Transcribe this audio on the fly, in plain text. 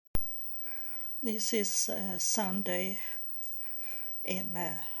This is Sunday in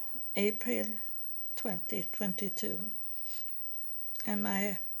April 2022, and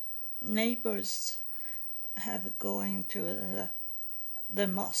my neighbors have going to the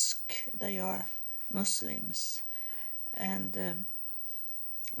mosque. They are Muslims, and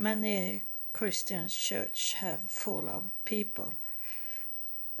many Christian church have full of people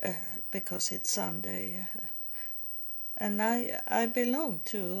because it's Sunday. And I belong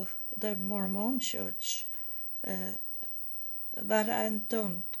to the Mormon church, but I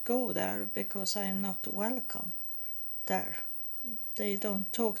don't go there because I'm not welcome there. They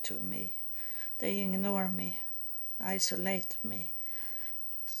don't talk to me. They ignore me, isolate me.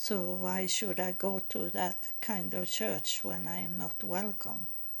 So why should I go to that kind of church when I am not welcome?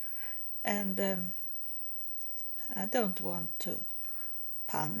 And I don't want to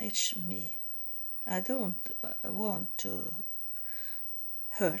punish me. I don't want to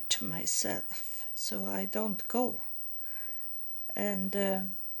hurt myself, so I don't go. And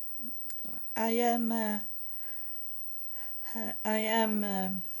I am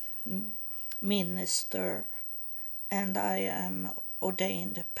minister, and I am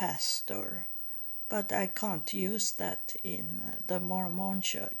ordained pastor, but I can't use that in the Mormon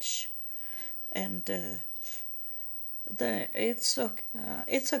church. And it's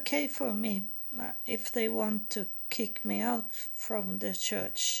okay for me if they want to kick me out from the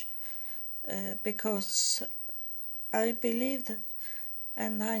church, because I believe that,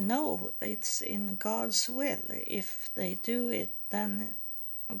 and I know it's in God's will. If they do it, then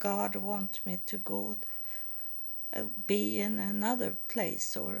God wants me to go be in another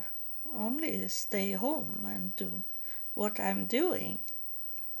place, or only stay home and do what I'm doing.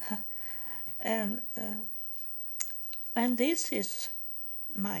 and this is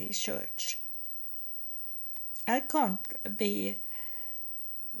my church. I can't be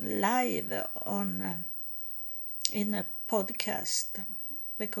live on in a podcast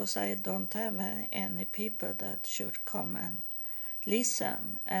because I don't have any people that should come and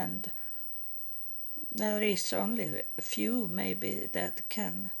listen, and there is only a few maybe that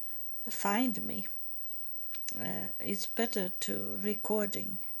can find me. It's better to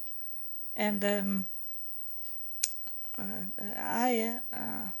recording, and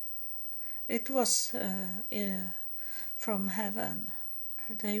it was from heaven.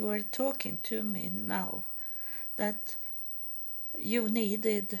 They were talking to me now that you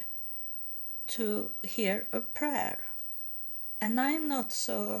needed to hear a prayer, and I'm not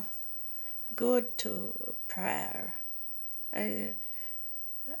so good to prayer.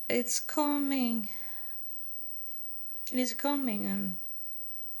 It's coming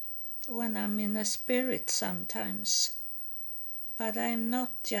when I'm in the spirit sometimes, but I am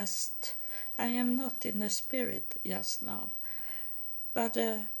not in the spirit just now. But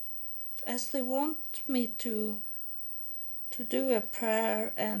as they want me to do a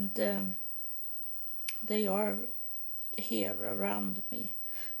prayer, and they are here around me,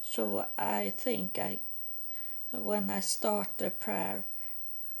 so I think when I start the prayer,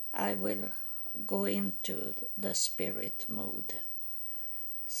 I will go into the spirit mode.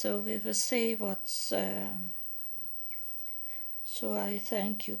 So we will see what's. So I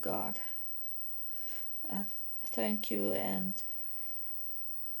thank you, God. I thank you, and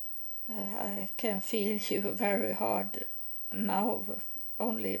I can feel you very hard now,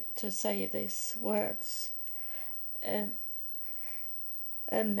 only to say these words, and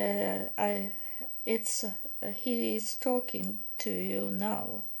he is talking to you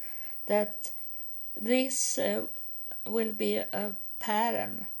now, that this will be a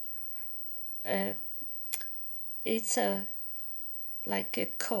pattern. It's like a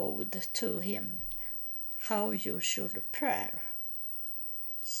code to him how you should pray.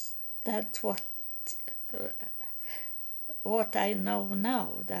 That's what I know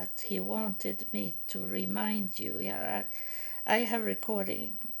now, that he wanted me to remind you. Yeah, I have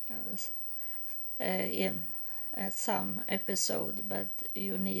recording in some episode, but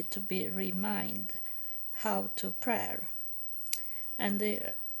you need to be reminded how to pray. And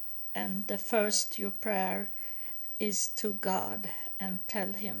the first your prayer is to God, and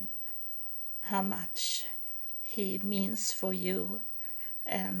tell him how much he means for you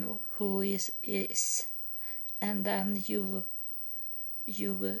and who is. And then you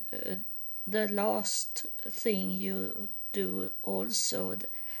the last thing you do also,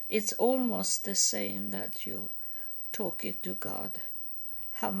 it's almost the same, that you talking to God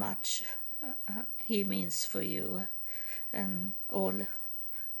how much he means for you and all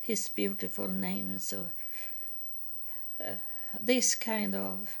his beautiful names. So this kind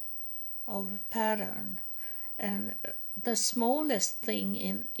of pattern, and the smallest thing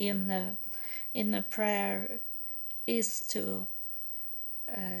in in a prayer is to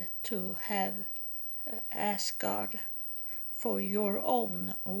have ask God for your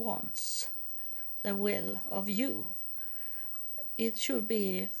own wants, the will of you. It should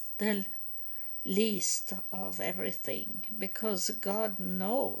be the least of everything, because God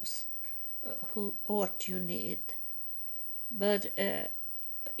knows what you need. But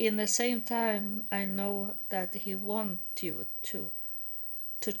in the same time, I know that He wants you to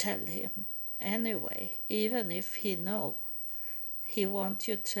tell Him anyway, even if He knows. He wants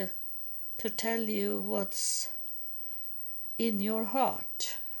you to tell you what's in your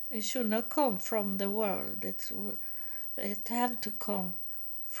heart. It should not come from the world. It have to come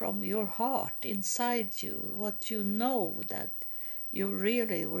from your heart, inside you, what you know that you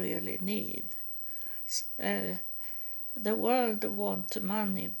really, really need. The world wants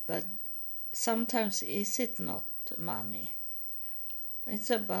money, but sometimes is it not money? It's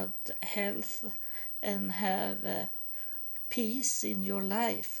about health and have peace in your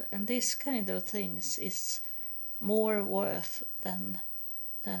life, and this kind of things is more worth than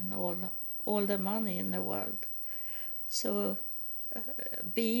all the money in the world. So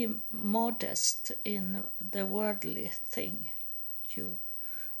be modest in the worldly thing you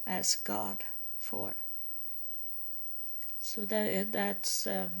ask God for. So that's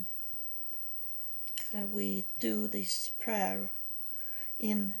we do this prayer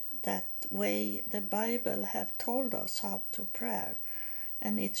in that way the Bible have told us how to pray,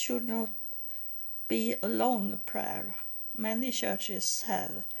 and it should not be a long prayer. Many churches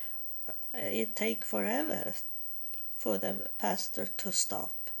have. It take forever for the pastor to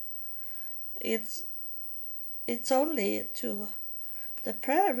stop. It's only the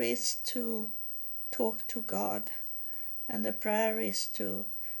prayer is to talk to God, and the prayer is to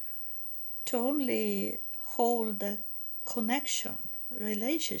only hold the connection,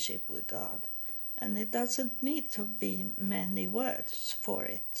 relationship with God, and it doesn't need to be many words for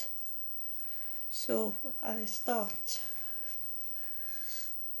it. So I start.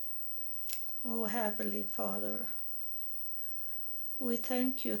 Oh, Heavenly Father, we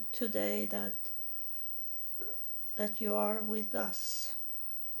thank you today that you are with us,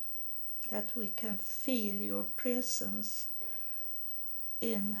 that we can feel your presence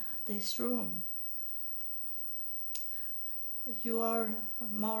in this room. You are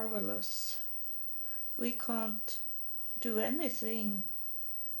marvelous. We can't do anything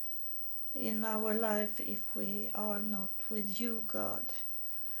in our life if we are not with you, God.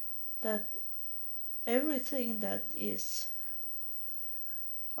 That everything that is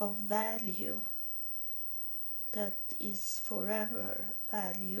of value, that is forever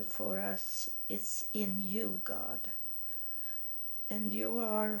value for us, is in you, God. And you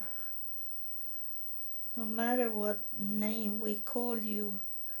are, no matter what name we call you,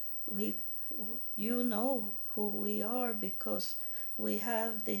 you know who we are, because we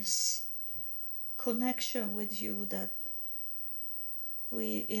have this connection with you that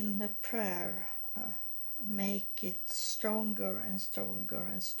we in the prayer make it stronger and stronger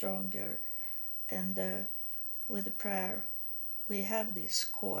and stronger. And with the prayer we have this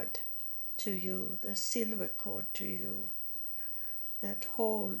cord to you, the silver cord to you, that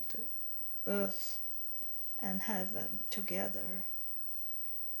hold earth and heaven together.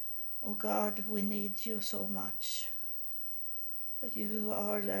 Oh God, we need you so much. You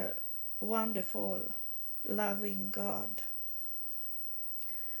are the wonderful, loving God,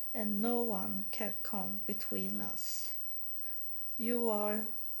 and no one can come between us. You are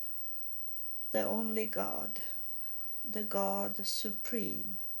the only God, the God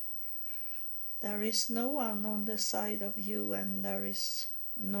supreme. There is no one on the side of you, and there is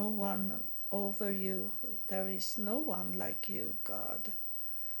no one over you. There is no one like you, God.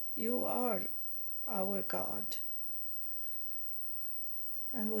 You are our God.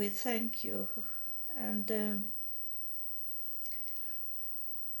 And we thank you. And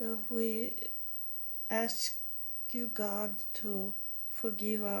we ask you, God, to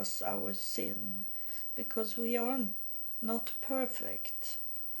forgive us our sin, because we are not perfect,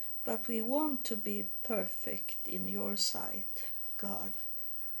 but we want to be perfect in your sight, God.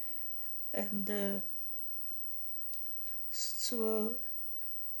 And so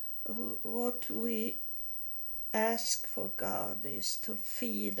what we ask for, God, is to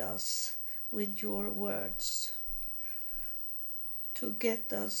feed us with your words, to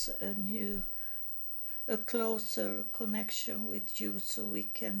get us a closer connection with you, so we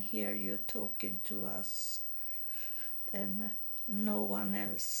can hear you talking to us and no one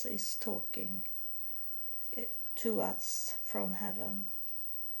else is talking to us from heaven,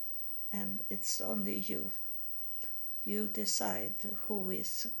 and it's only you. you decide who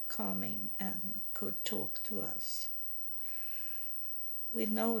is coming and could talk to us. We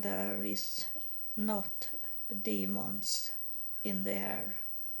know there is not demons in the air.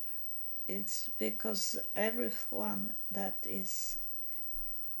 It's because everyone that is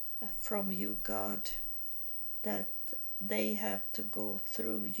from you, God, that they have to go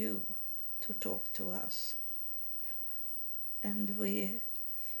through you to talk to us. And we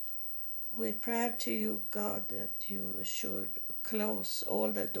pray to you, God, that you should close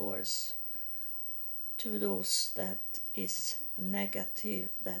all the doors to those that is negative,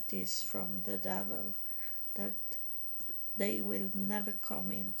 that is from the devil, that they will never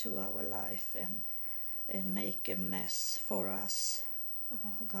come into our life and make a mess for us.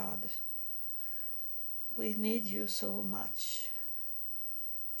 Oh, God, we need you so much.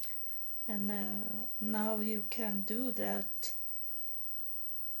 And now you can do that,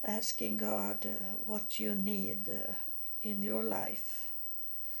 asking God what you need in your life.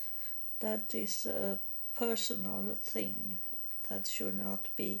 That is a personal thing that should not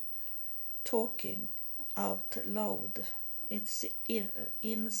be talking out loud. It's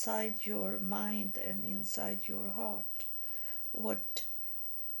inside your mind and inside your heart what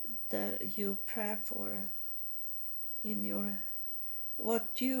you pray for in your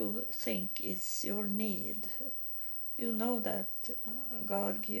what you think is your need. You know that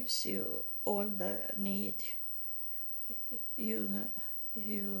God gives you all the need you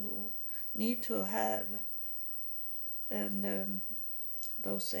need to have, and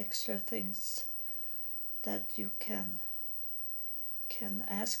those extra things that you can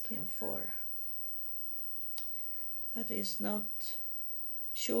ask him for. But it's not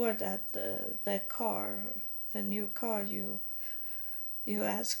sure that the new car you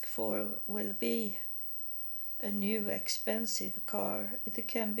ask for will be a new expensive car. It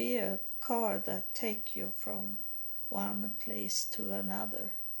can be a car that take you from one place to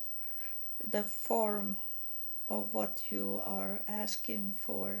another. The form of what you are asking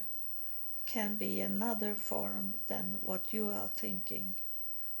for can be another form than what you are thinking.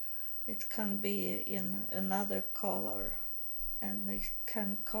 It can be in another color, and it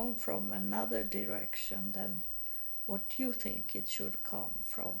can come from another direction than what you think it should come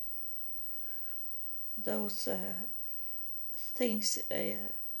from. Those things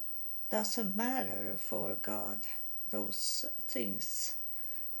doesn't matter for God. Those things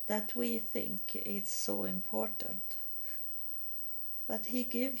that we think is so important, but he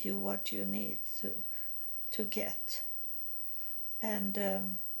gives you what you need to get, and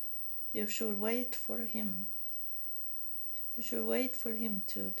you should wait for him. You should wait for him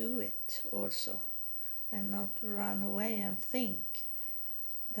to do it also, and not run away and think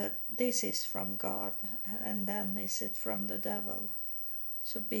that this is from God and then is it from the devil.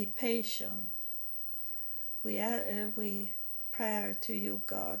 So be patient. We pray to you,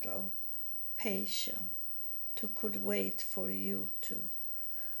 God, of patience, to could wait for you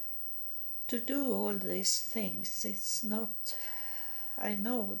to do all these things. It's not, I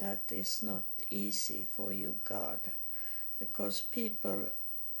know that it's not easy for you, God, because people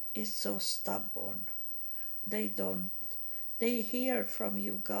is so stubborn. They hear from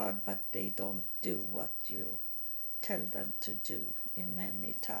you, God, but they don't do what you tell them to do in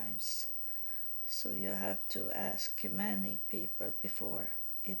many times. So you have to ask many people before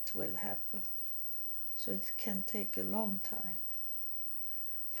it will happen. So it can take a long time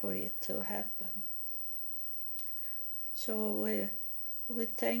for it to happen. So we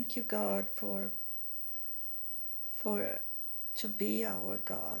thank you, God, for to be our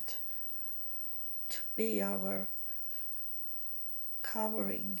God, to be our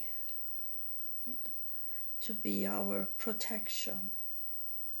covering, to be our protection.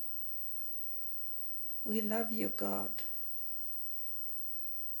 We love you, God,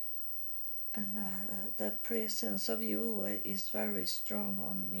 and the presence of you is very strong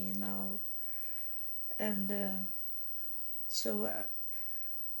on me now, and so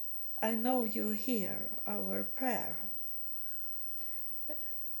I know you hear our prayer,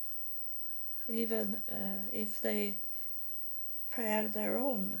 even if they pray their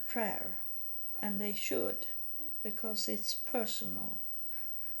own prayer, and they should, because it's personal,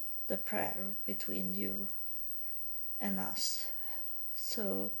 the prayer between you and us.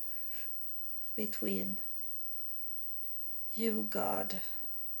 So between you, God,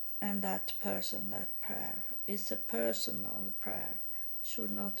 and that person, that prayer is a personal prayer,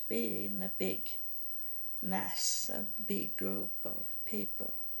 should not be in a big mass, a big group of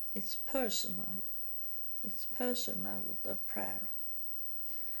people. It's personal. It's personal, the prayer.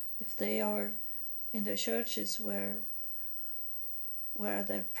 If they are in the churches where where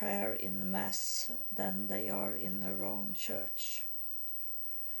they pray in the Mass, then they are in the wrong church.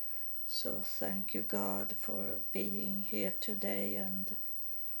 So thank you, God, for being here today,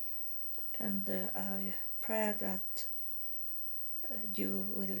 and I pray that you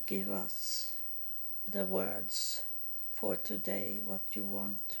will give us the words for today, what you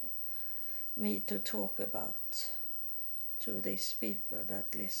want me to talk about to these people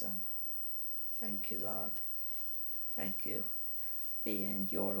that listen. Thank you, God. Thank you. Be in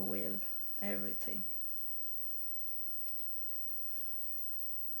your will, everything.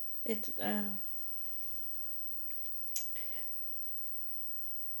 It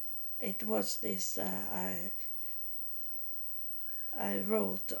was this I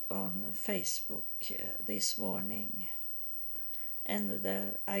wrote on Facebook this morning, and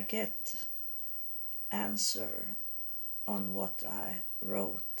I get answer on what I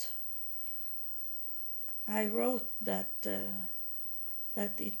wrote. I wrote that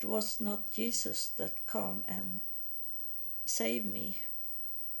it was not Jesus that come and saved me.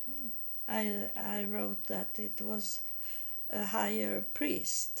 I wrote that it was a higher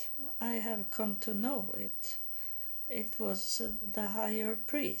priest. I have come to know it. It was the higher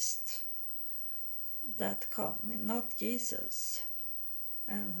priest that come, not Jesus.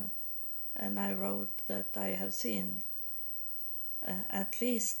 And I wrote that I have seen at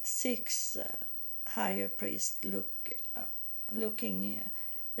least 6 higher priests looking.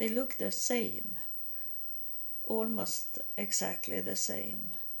 They look the same, almost exactly the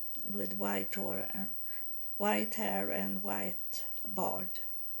same, with white hair and white beard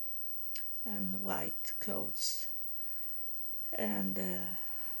and white clothes. And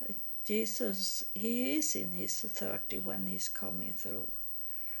Jesus, he is in his 30 when he's coming through.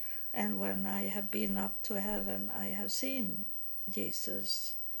 And when I have been up to heaven, I have seen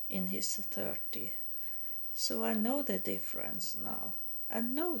Jesus in his 30. So I know the difference now. I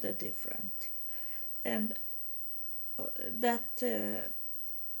know the difference. And that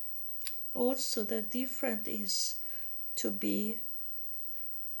also the difference is to be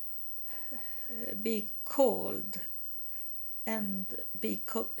called and be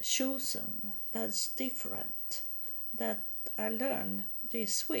chosen. That's different. That I learned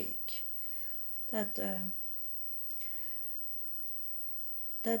this week. That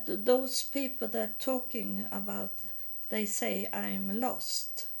those people that talking about, they say I'm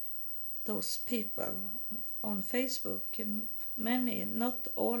lost. Those people on Facebook, many, not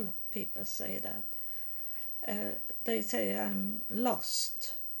all people say that. They say I'm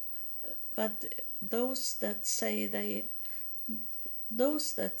lost. But those that say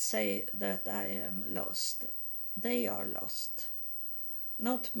that I am lost, they are lost.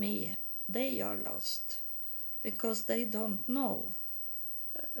 Not me. They are lost because they don't know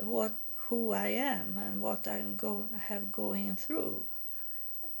who I am and what I'm going through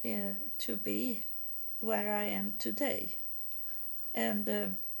to be where I am today, and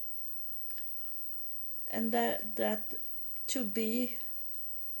that to be,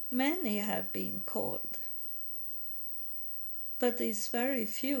 many have been called, but it's very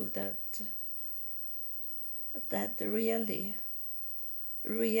few that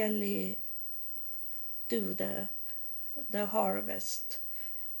really do the harvest.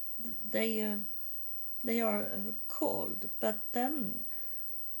 They are called, but then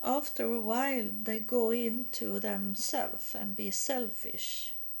after a while they go into themselves and be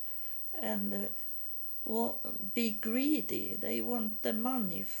selfish and be greedy. They want the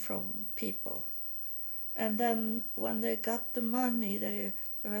money from people, and then when they got the money, they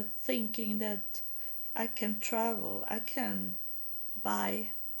are thinking that I can travel, I can buy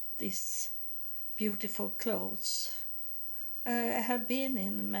these beautiful clothes. I have been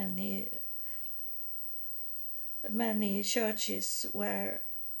in many churches where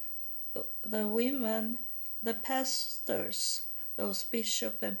the women, the pastors, those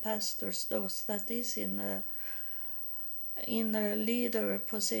bishop and pastors, those that is in a leader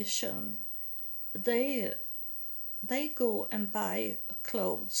position, they go and buy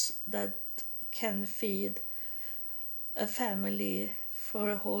clothes that can feed a family for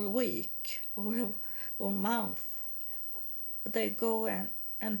a whole week or month. They go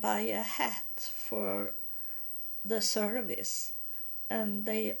and buy a hat for the service, and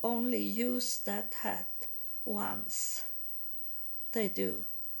they only use that hat once. They do,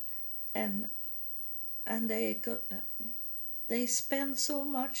 and they spend so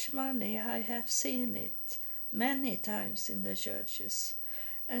much money. I have seen it many times in the churches,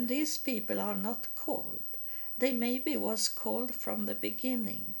 and these people are not called. They maybe was called from the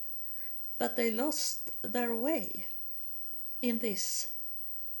beginning, but they lost their way in this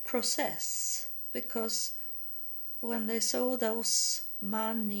process, because when they saw those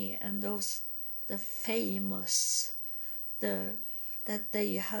money and those the famous, that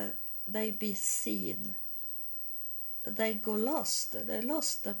they be seen, they go lost. They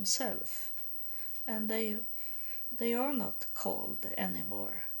lost themselves, and they are not called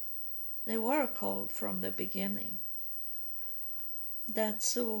anymore. They were called from the beginning.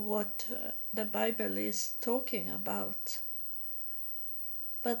 That's what the Bible is talking about.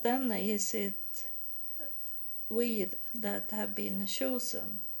 But then is it we that have been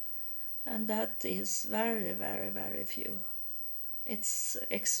chosen, and that is very, very, very few. It's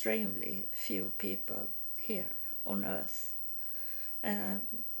extremely few people here on earth. Uh,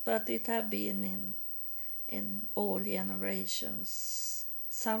 but it have been in all generations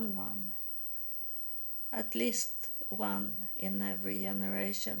someone, at least one in every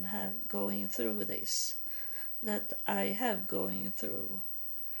generation, have going through this that I have going through.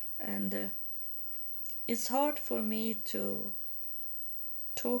 And it's hard for me to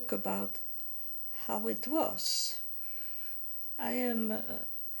talk about how it was. I am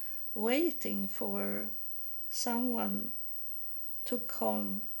waiting for someone to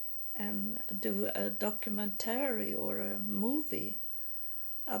come and do a documentary or a movie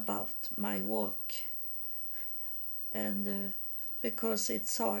about my walk, and because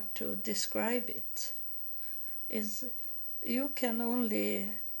it's hard to describe it, is you can only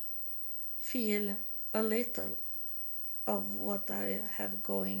feel a little of what I have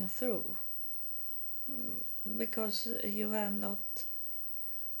going through, because you have not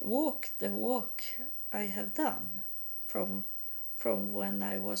walked the walk I have done from when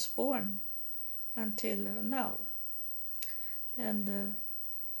I was born until now. And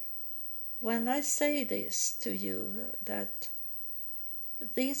when I say this to you, that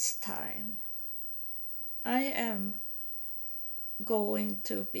this time I am going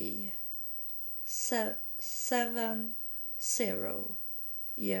to be 70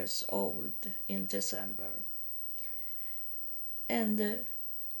 years old in December, and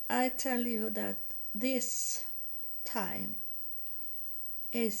I tell you that this time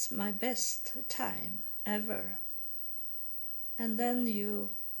is my best time ever. And then you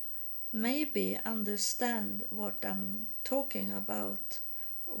maybe understand what I'm talking about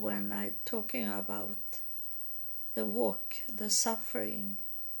when I'm talking about the walk, the suffering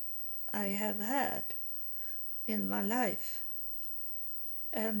I have had in my life.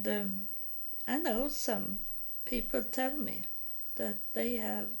 And I know some people tell me that they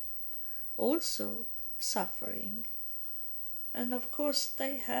have also suffering. And of course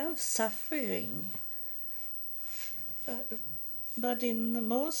they have suffering. But in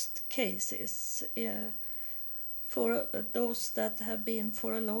most cases, for those that have been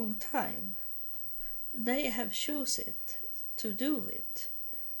for a long time, they have chosen it to do it.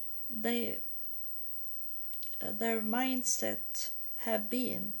 Their mindset have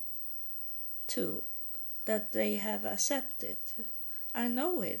been to that they have accepted. I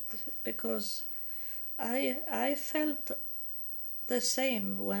know it because I felt the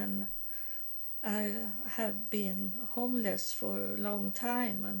same when I have been homeless for a long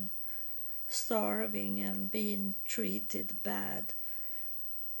time and starving and being treated bad,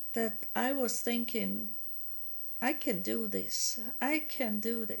 that I was thinking, I can do this. I can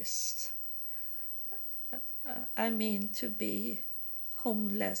do this. I mean, to be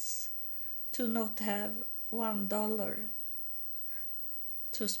homeless, to not have $1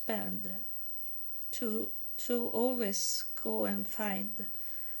 to spend, to always go and find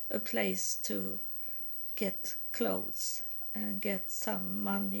a place to get clothes and get some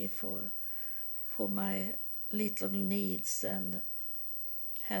money for my little needs, and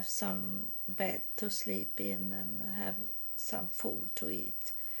have some bed to sleep in and have some food to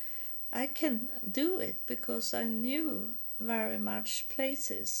eat. I can do it because I knew very much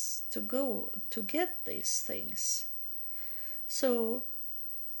places to go to get these things. So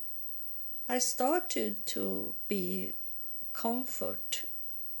I started to be comfort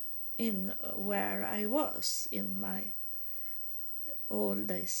in where I was in my all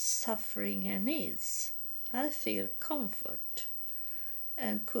the suffering and needs. I feel comfort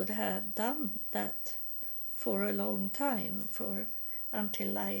and could have done that for a long time, for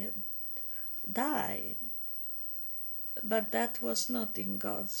until I died. But that was not in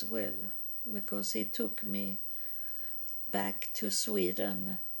God's will, because He took me back to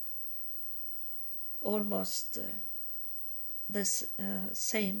Sweden almost the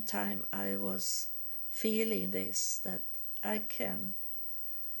same time I was feeling this, that I can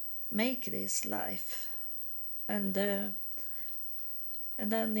make this life. And then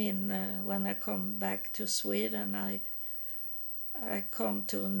when I come back to Sweden, I come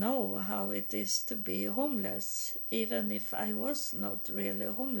to know how it is to be homeless, even if I was not really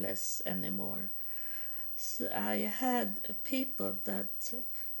homeless anymore. So I had people that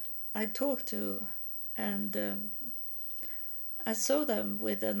I talked to, and I saw them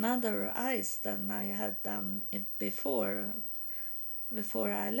with another eyes than I had done before.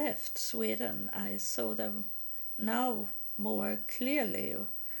 Before I left Sweden, I saw them now more clearly,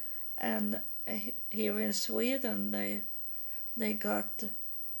 and here in Sweden they got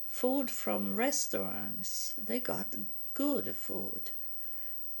food from restaurants. They got good food.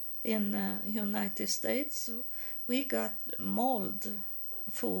 In United States, we got mold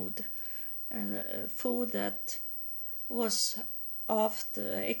food, and food that was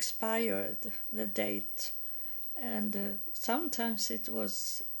after expired the date, and sometimes it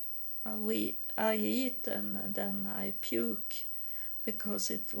was I eat and then I puke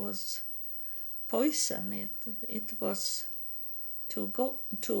because it was poison. It was too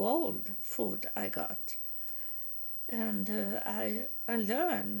old food I got, and I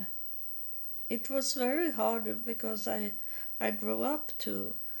learned. It was very hard because I grew up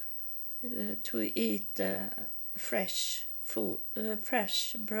to eat fresh food,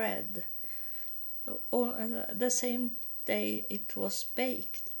 fresh bread. The same day it was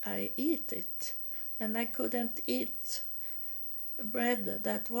baked, I eat it, and I couldn't eat bread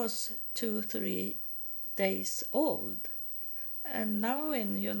that was 2-3 days old. And now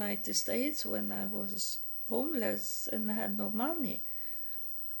in the United States, when I was homeless and had no money,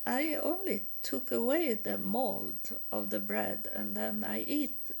 I only took away the mold of the bread, and then I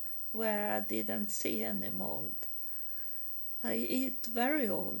eat where I didn't see any mold. I eat very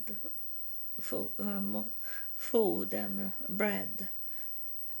old food and bread,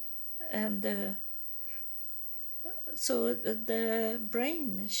 and so the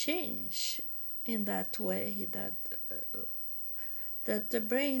brain change in that way that the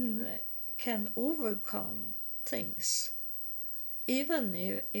brain can overcome things, even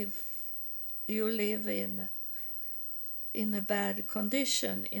if you live in a bad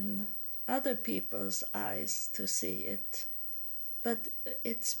condition in other people's eyes to see it. But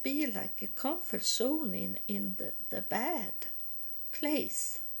it's be like a comfort zone in the bad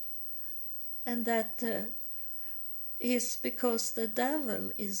place. And that is because the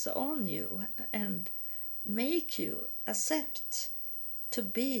devil is on you and make you accept to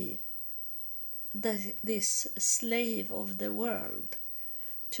be this slave of the world,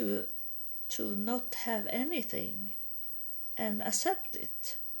 to not have anything and accept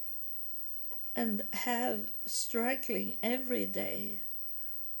it, and have struggling every day.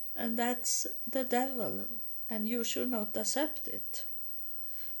 And that's the devil, and you should not accept it.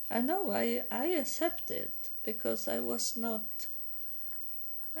 I know I accept it because I was not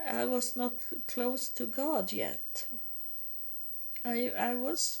close to God yet. I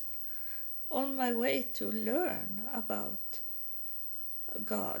was on my way to learn about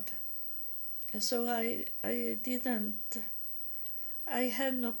God. So I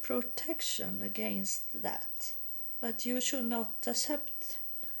had no protection against that. But you should not accept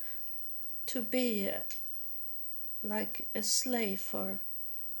to be like a slave for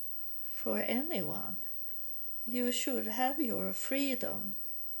anyone. You should have your freedom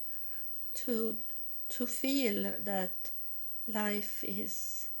to feel that life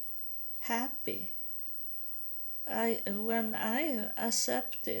is happy. When I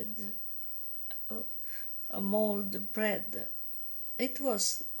accepted a mold bread, it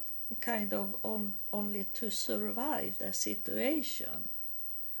was kind of only to survive the situation,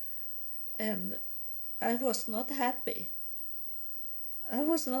 and I was not happy. I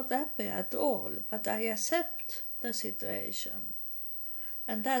was not happy at all, but I accept the situation,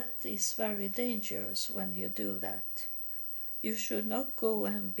 and that is very dangerous when you do that. You should not go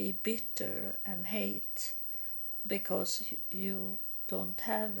and be bitter and hate because you don't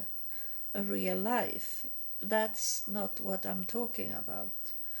have a real life. That's not what I'm talking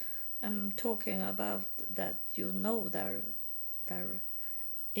about. I'm talking about that you know there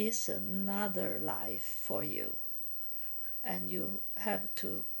is another life for you, and you have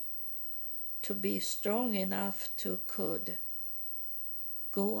to be strong enough to could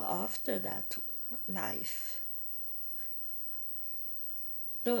go after that life.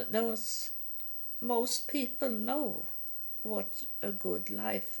 Those most people know what a good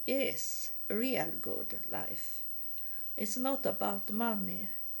life is, a real good life. It's not about money.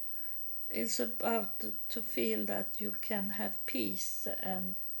 It's about to feel that you can have peace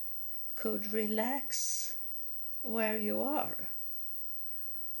and could relax where you are.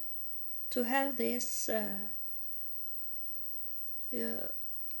 To have this,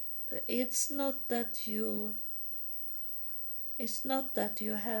 it's not that It's not that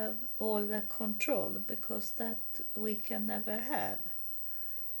you have all the control, because that we can never have.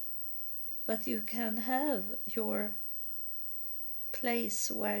 But you can have your place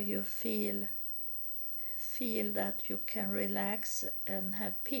where you feel that you can relax and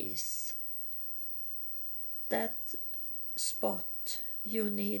have peace. That spot you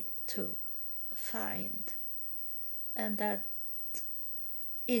need to find, and that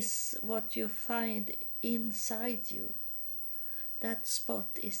is what you find inside you. That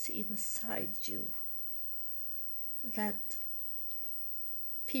spot is inside you. That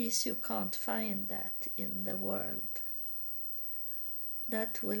peace, you can't find that in the world.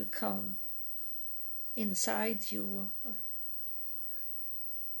 That will come inside you,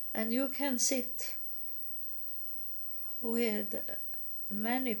 and you can sit with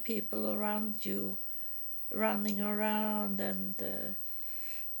many people around you running around and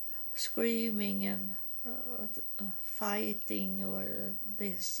screaming and fighting or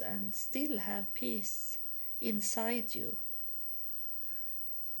this, and still have peace inside you.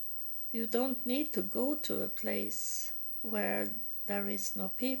 You don't need to go to a place where there is no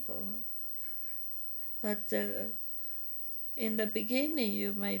people, but in the beginning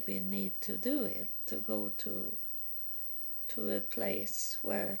you maybe need to do it, to go to a place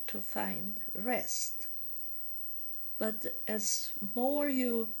where to find rest. But as more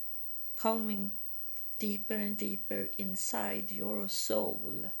you coming deeper and deeper inside your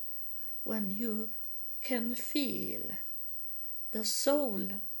soul, when you can feel the soul,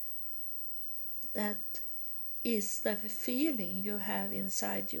 that is the feeling you have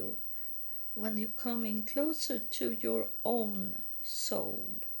inside you, when you're coming closer to your own soul,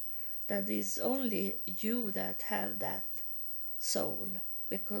 that is only you that have that soul,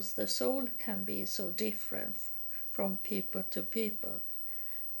 because the soul can be so different from people to people.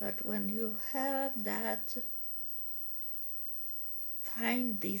 But when you have that,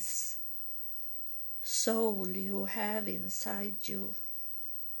 find this soul you have inside you,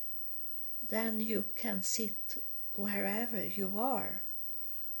 then you can sit wherever you are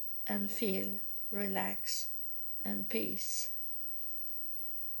and feel relax and peace.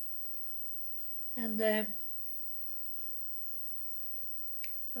 And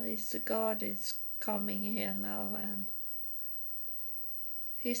God is coming here now, and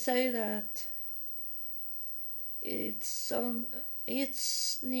he say that it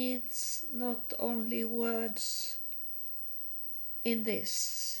needs not only words in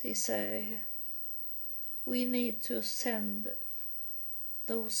this. He say we need to send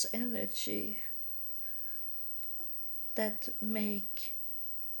those energy that make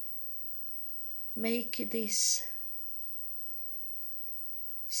this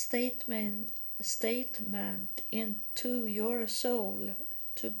statement into your soul,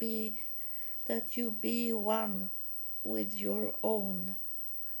 to be that you be one with your own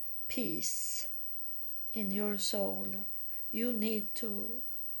peace in your soul. You need to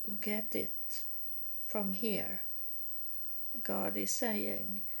get it from here, God is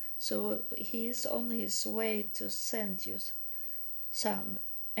saying. So he is on his way to send you some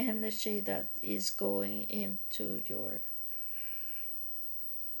energy that is going into your,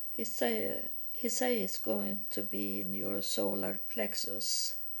 he say it's going to be in your solar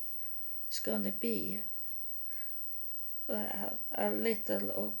plexus. It's going to be a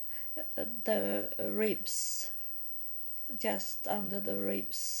little of the ribs, just under the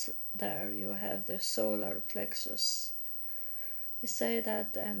ribs there you have the solar plexus. He say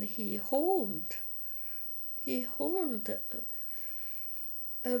that, and he hold a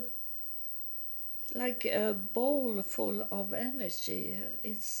like a bowl full of energy.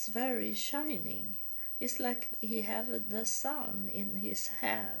 It's very shining. It's like he have the sun in his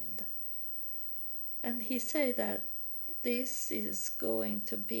hand. And he say that this is going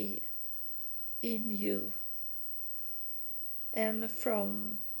to be in you. And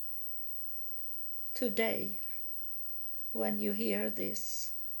from today, when you hear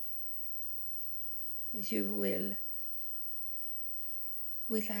this, you will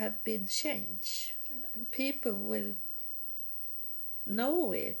have been changed. And people will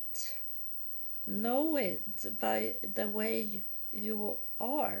know it by the way you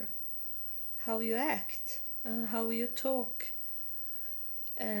are, how you act and how you talk,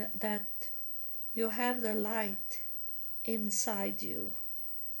 that you have the light inside you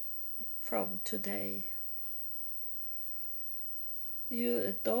from today.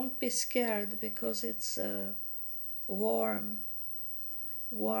 You don't be scared, because it's a warm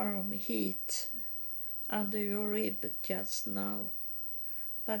heat under your rib just now,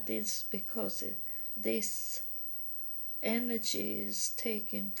 but it's because this energy is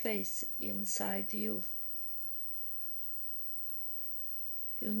taking place inside you.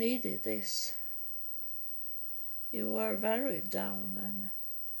 You needed this. You were very down,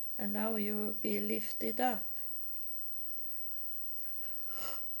 and now you will be lifted up.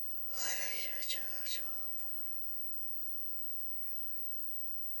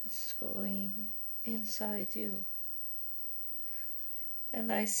 It's going inside you.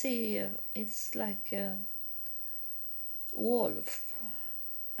 And I see it's like a wolf.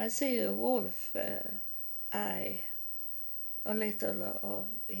 I see a wolf eye, a little of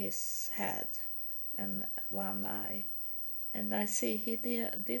his head and one eye. And I see he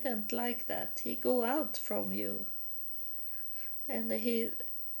didn't like that. He go out from you. And in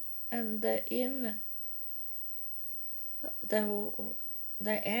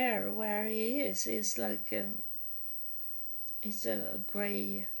the air where he is like it's a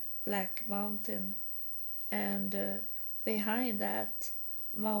gray black mountain, and behind that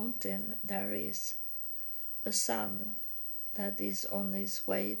mountain there is a sun that is on its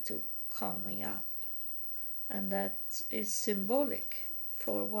way to coming up, and that is symbolic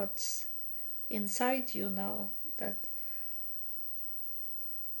for what's inside you now, that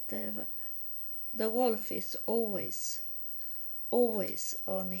the wolf is always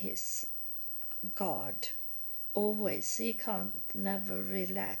on his guard. Always. He can't never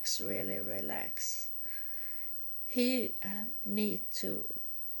really relax. He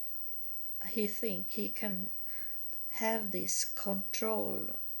think he can have this control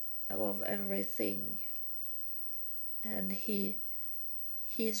of everything, and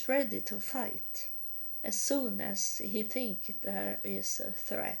he's ready to fight as soon as he think there is a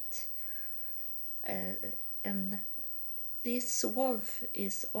threat. And this wolf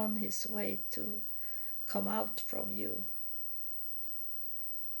is on his way to come out from you.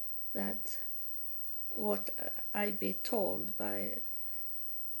 That what I be told by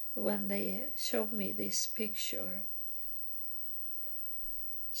when they show me this picture.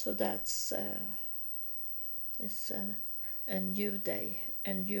 So that's it's a new day,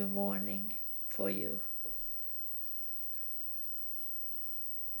 a new morning for you.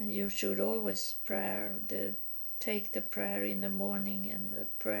 And you should always take the prayer in the morning and the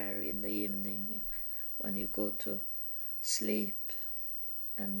prayer in the evening when you go to sleep,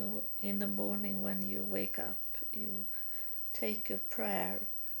 and in the morning when you wake up, you take a prayer,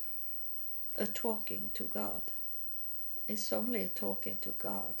 a talking to God. It's only a talking to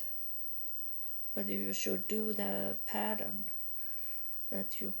God, but you should do the pattern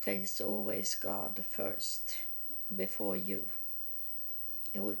that you place always God first before you.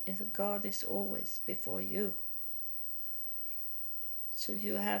 God is always before you. So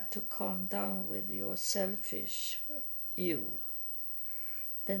you have to calm down with your selfish you.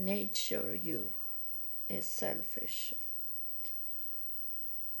 The nature you is selfish.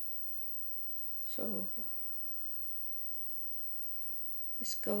 So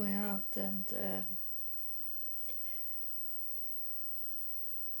it's going out, and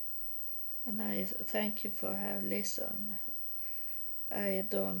I thank you for having listened. I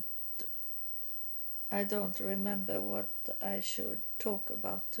don't remember what I should talk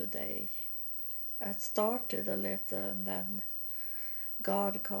about today. I started a little, and then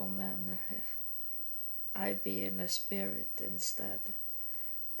God come, and I be in the spirit instead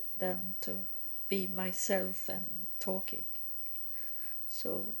than to be myself and talking.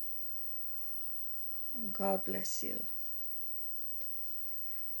 So God bless you.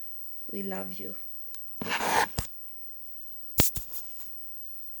 We love you.